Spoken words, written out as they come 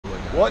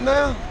What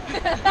now?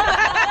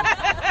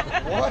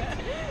 What?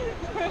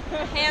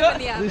 Ham in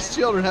the oven. These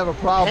children have a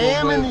problem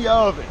Ham with... in the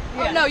oven.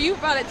 Yeah. Oh no, you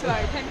brought it to our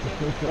attention.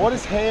 What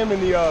is ham in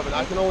the oven?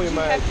 I can only You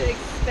imagine. have to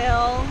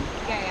expel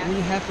gas.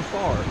 We have to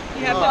fart.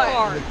 You have to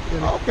fart.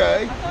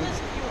 Okay. I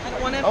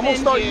don't want to I'm gonna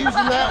start using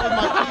that with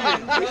my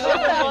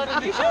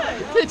kids. You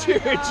should. Did you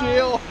hear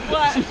Jill?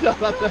 What? She thought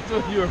that's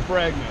when you were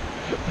pregnant.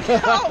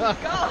 Oh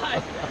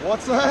God.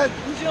 What's that?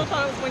 Jill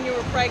thought it was when you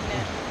were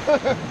pregnant.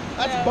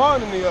 That's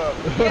bun in the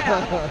oven.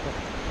 Yeah.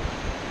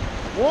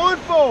 One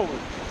forward.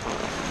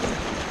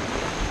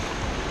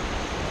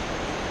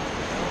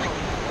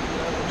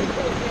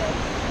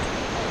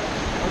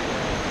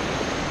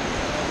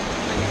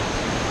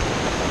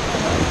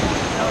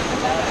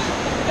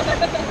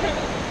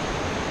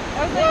 I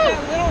was like a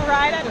little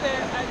ride at the,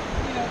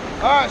 you know.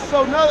 All right,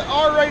 so another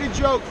R-rated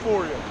joke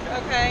for you.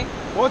 Okay.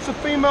 What's a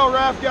female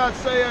raft guide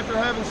say after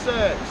having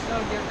sex?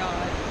 Oh dear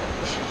God.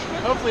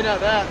 Hopefully not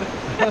that.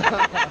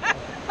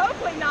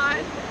 Hopefully not.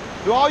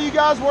 Do all you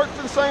guys work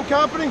for the same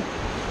company?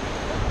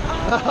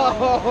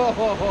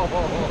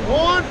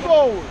 One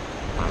forward.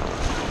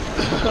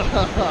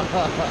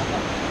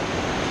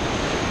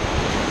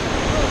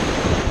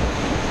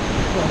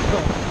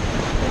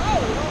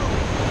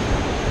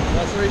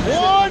 That's where you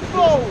One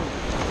forward.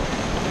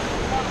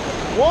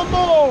 One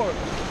more.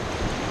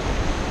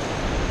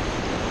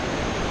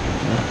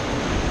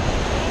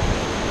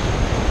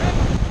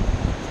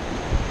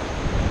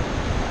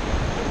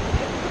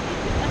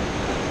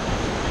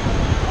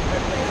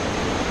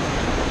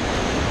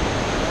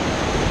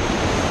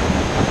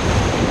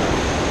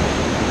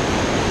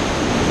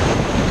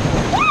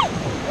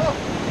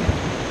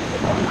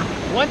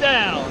 One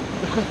down.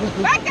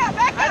 Back up,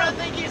 back up. I don't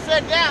think you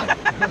said down.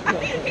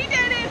 He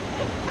did it.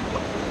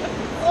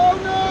 Oh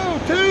no,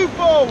 two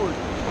forward.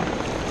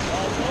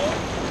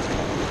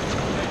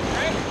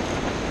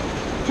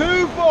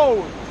 Two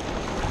forward.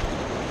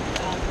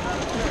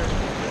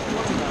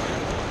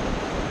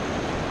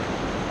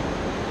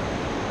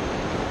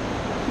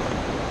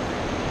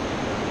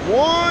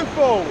 One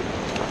forward.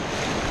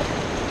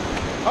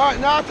 All right,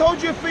 now I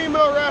told you a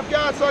female raft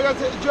guide, so I got to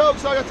tell the joke,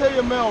 so I got to tell you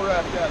a male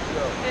raft guide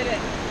joke. Did it.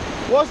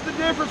 What's the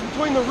difference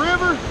between the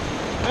river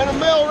and a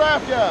male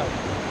raft guide?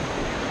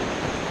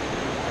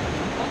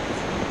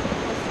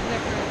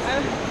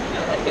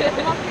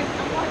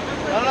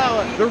 I don't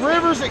know. The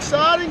river's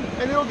exciting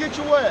and it'll get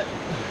you wet.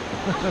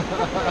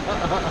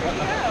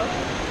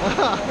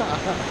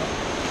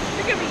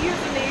 You're gonna be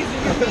using these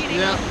in your meeting.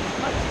 Yeah.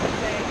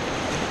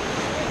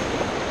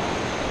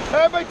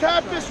 Everybody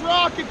tap this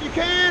rock if you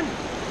can.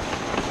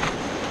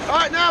 All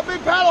right, now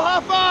big paddle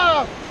high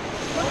five.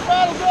 Put the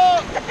paddles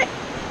up.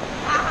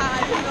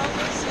 You don't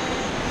listen.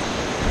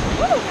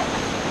 Woo.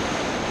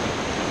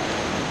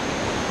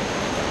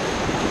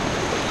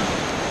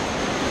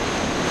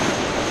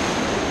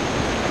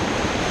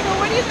 So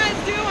what do you guys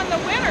do in the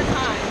winter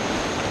time?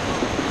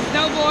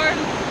 Snowboard?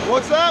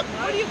 What's up?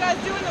 What do you guys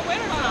do in the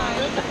winter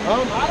time?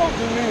 I don't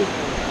do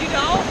anything. You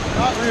don't?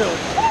 Not really.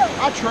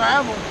 I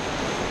travel.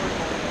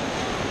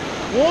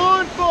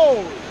 One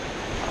forward.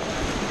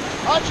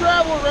 I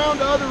travel around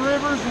to other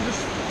rivers and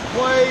just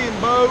play and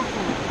boat.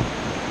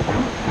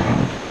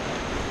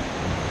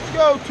 Let's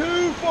go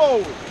two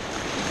forward.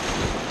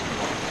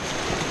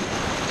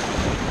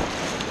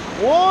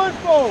 One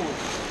forward.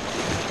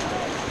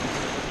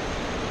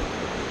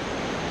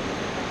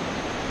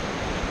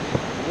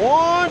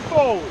 One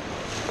forward.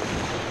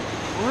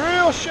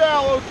 Real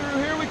shallow through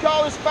here. We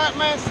call this Fat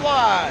Man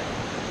Slide.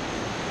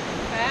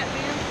 Fat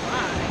Man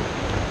Slide.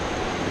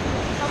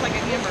 Sounds like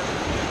a gimmer.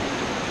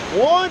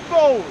 One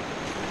forward.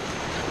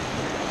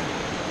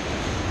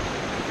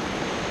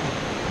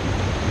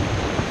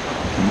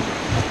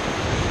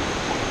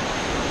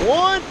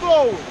 One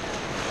forward.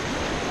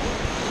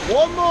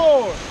 One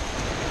more.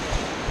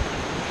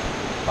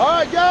 All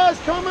right, guys,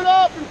 coming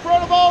up in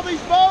front of all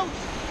these boats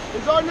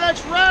is our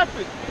next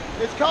rapid.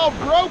 It's called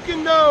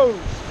Broken Nose.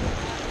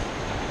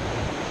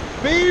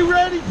 Be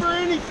ready for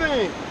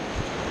anything.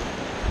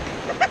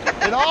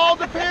 It all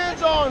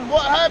depends on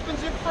what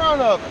happens in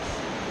front of us.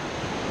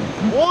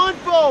 One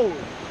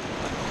forward.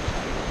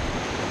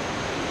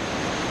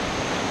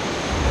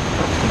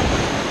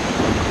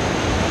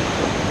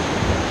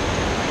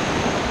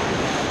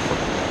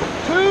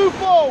 Two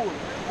forward.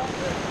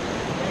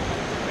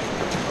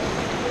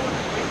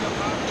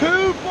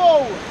 Two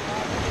forward.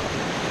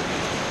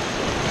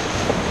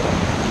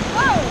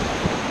 Whoa!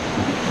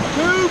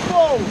 Two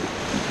forward.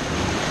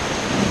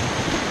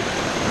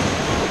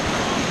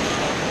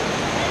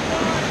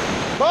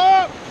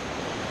 Bump.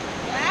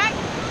 Back?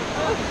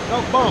 No,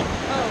 bump.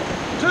 Oh.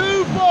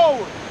 Two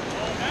forward.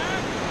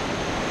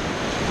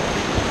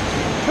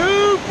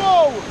 Two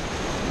forward.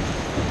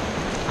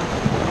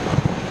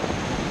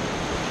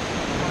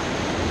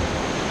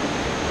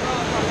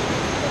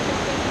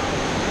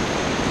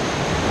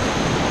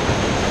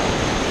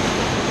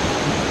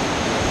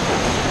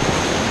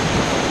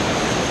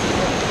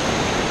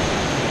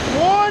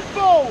 One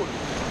forward.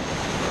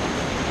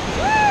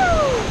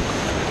 Woo!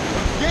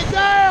 Get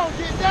down,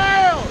 get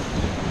down.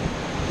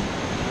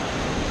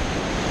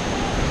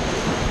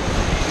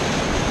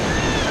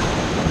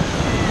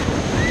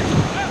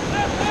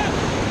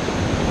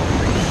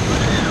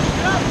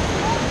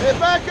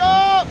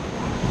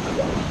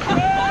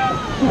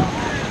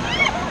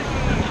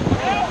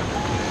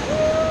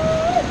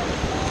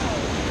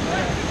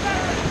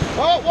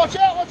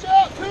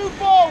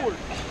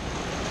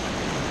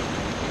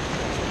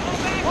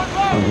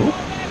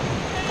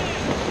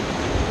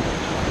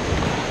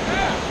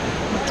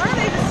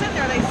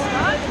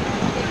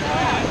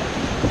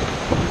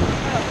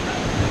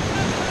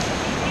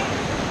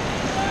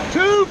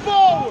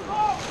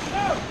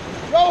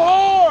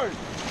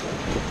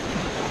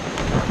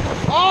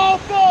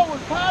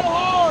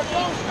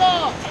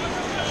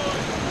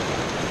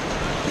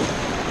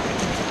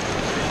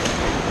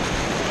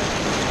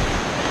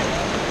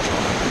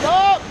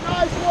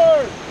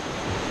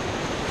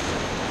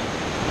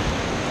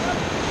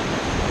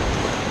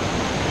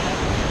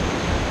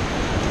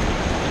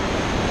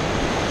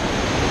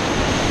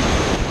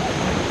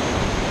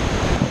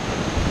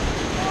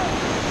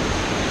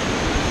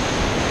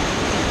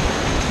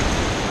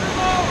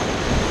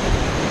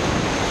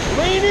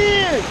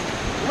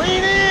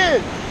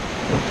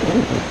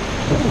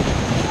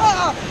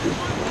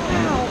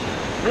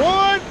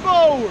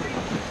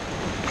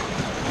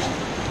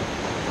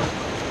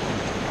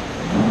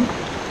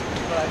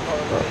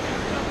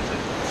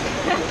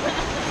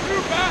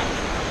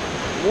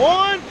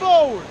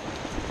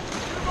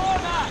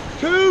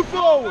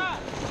 forward.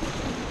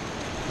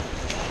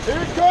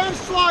 Here comes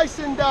Slice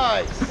and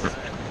Dice. It's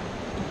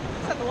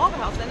at the Waffle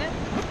House, isn't it?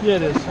 Yeah,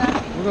 it is.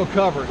 We're going to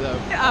cover it, though.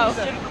 Oh.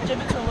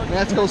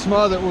 That's going to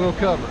smother it. We're going to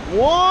cover it.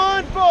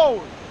 One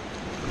forward.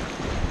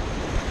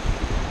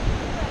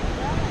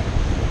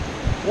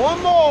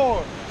 One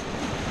more.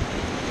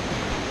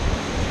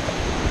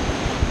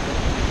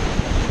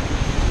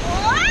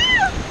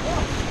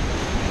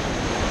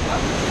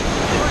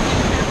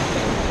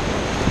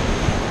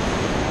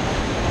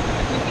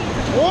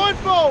 One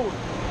forward.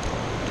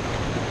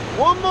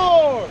 One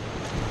more.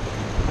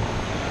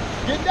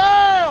 Get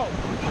down.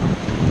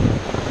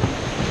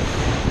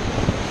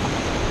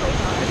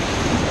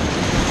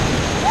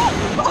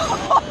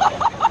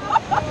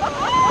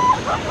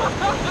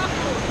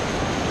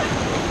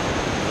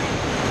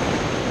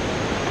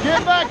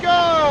 Get back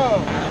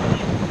up.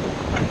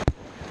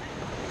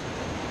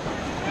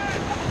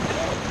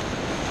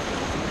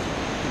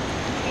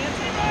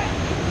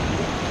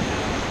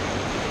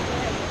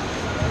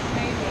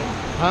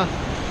 Huh?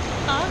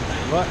 Huh?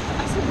 What?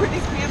 I said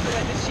Brittany's pants are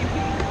like this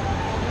sheepy.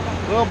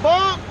 Little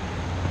bump.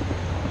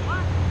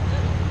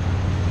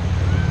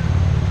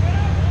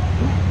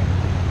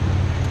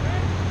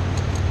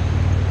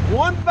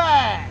 One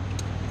back.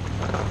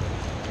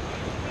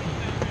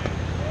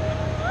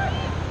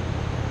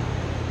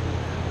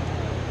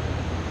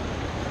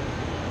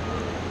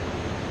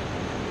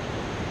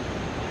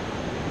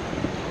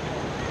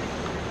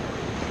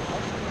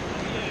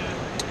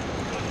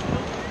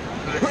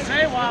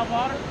 Say wild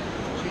water.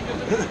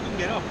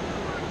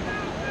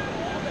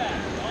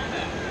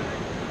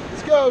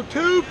 Let's go.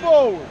 Two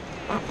forward.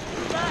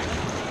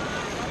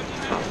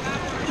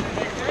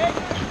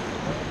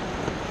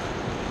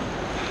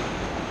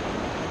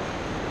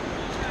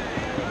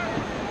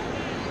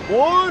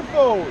 One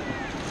forward.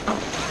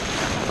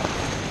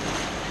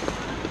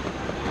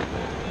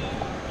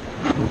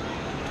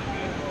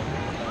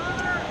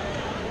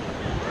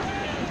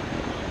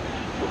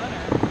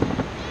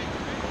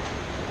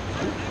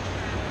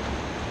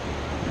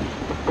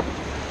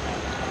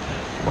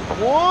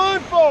 One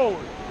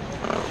forward.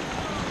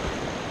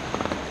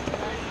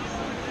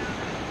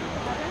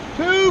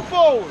 Two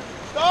forward.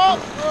 Stop.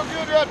 Real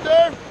good right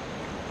there.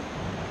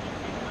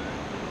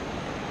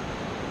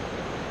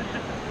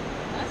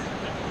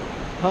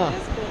 Huh?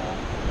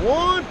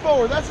 One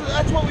forward. That's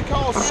what we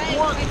call a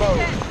squirt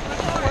boat.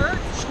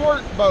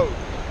 Squirt boat.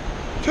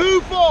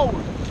 Two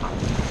forward.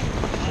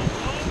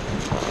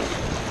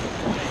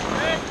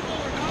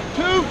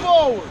 Two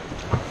forward.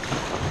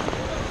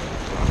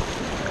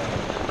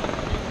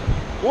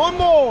 One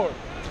more.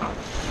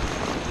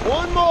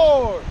 One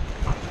more.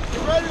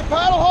 Get ready to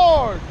paddle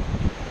hard.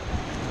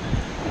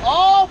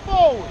 All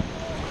forward.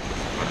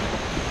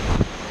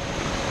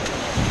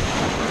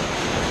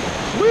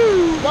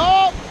 Woo!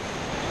 Stop.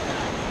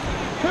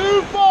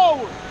 Two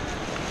forward.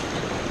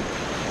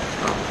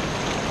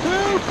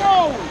 Two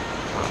forward.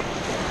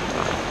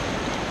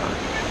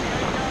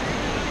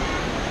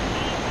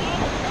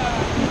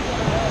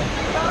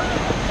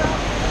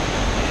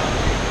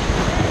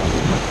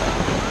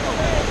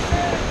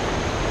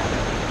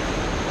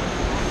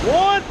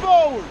 One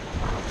forward.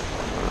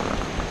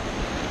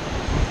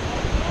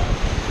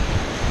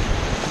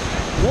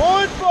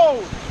 One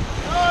forward.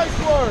 Nice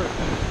work.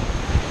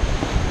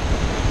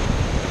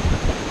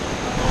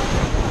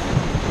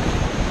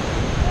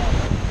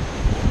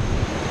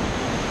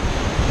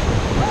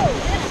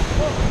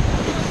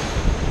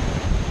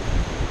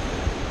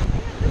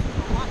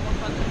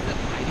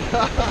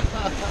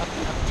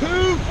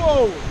 Two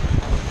forward.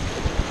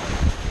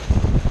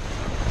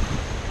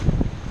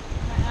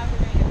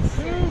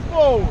 Two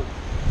forward.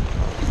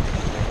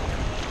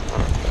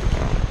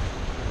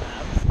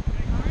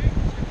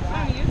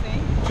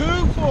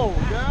 Two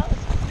forward, guys.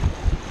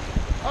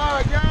 All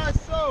right,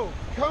 guys, so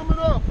coming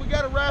up, we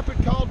got a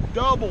rapid called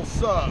double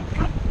suck.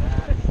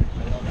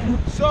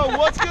 So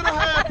what's gonna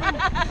happen?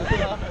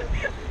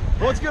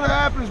 What's gonna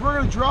happen is we're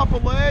gonna drop a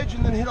ledge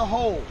and then hit a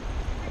hole.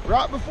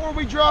 Right before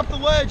we drop the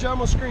ledge, I'm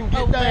gonna scream,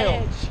 get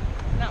down. Wedge,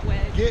 not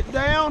wedge. Get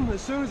down.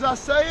 As soon as I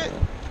say it,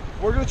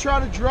 we're gonna try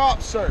to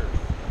drop surf.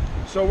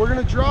 So we're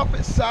gonna drop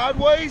it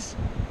sideways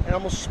and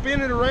I'm gonna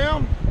spin it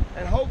around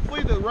and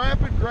hopefully the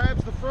rapid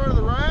grabs the front of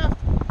the raft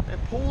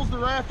and pulls the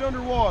raft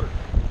underwater.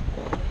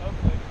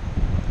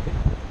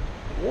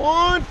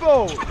 One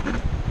forward.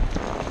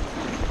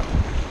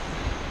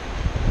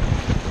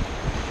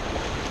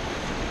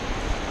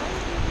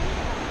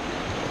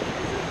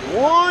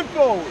 One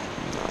forward.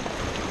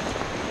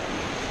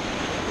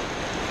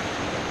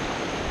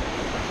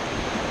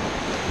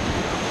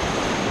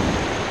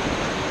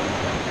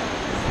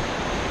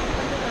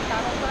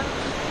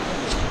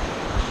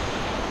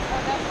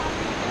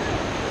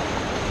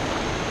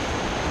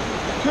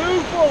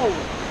 Two forward.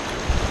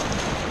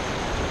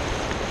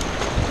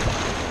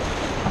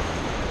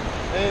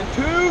 And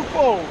two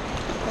forward.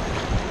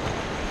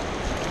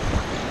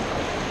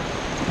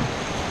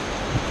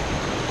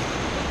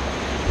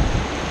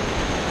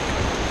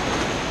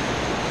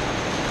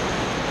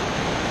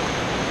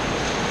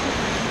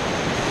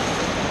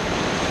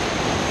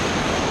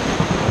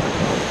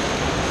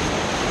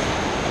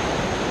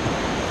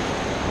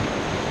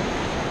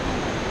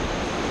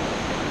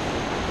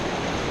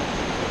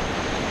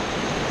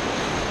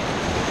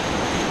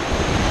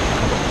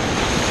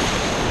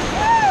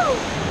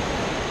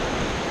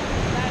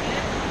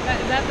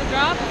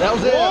 That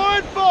was it.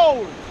 1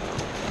 forward,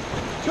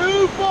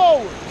 2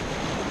 forward,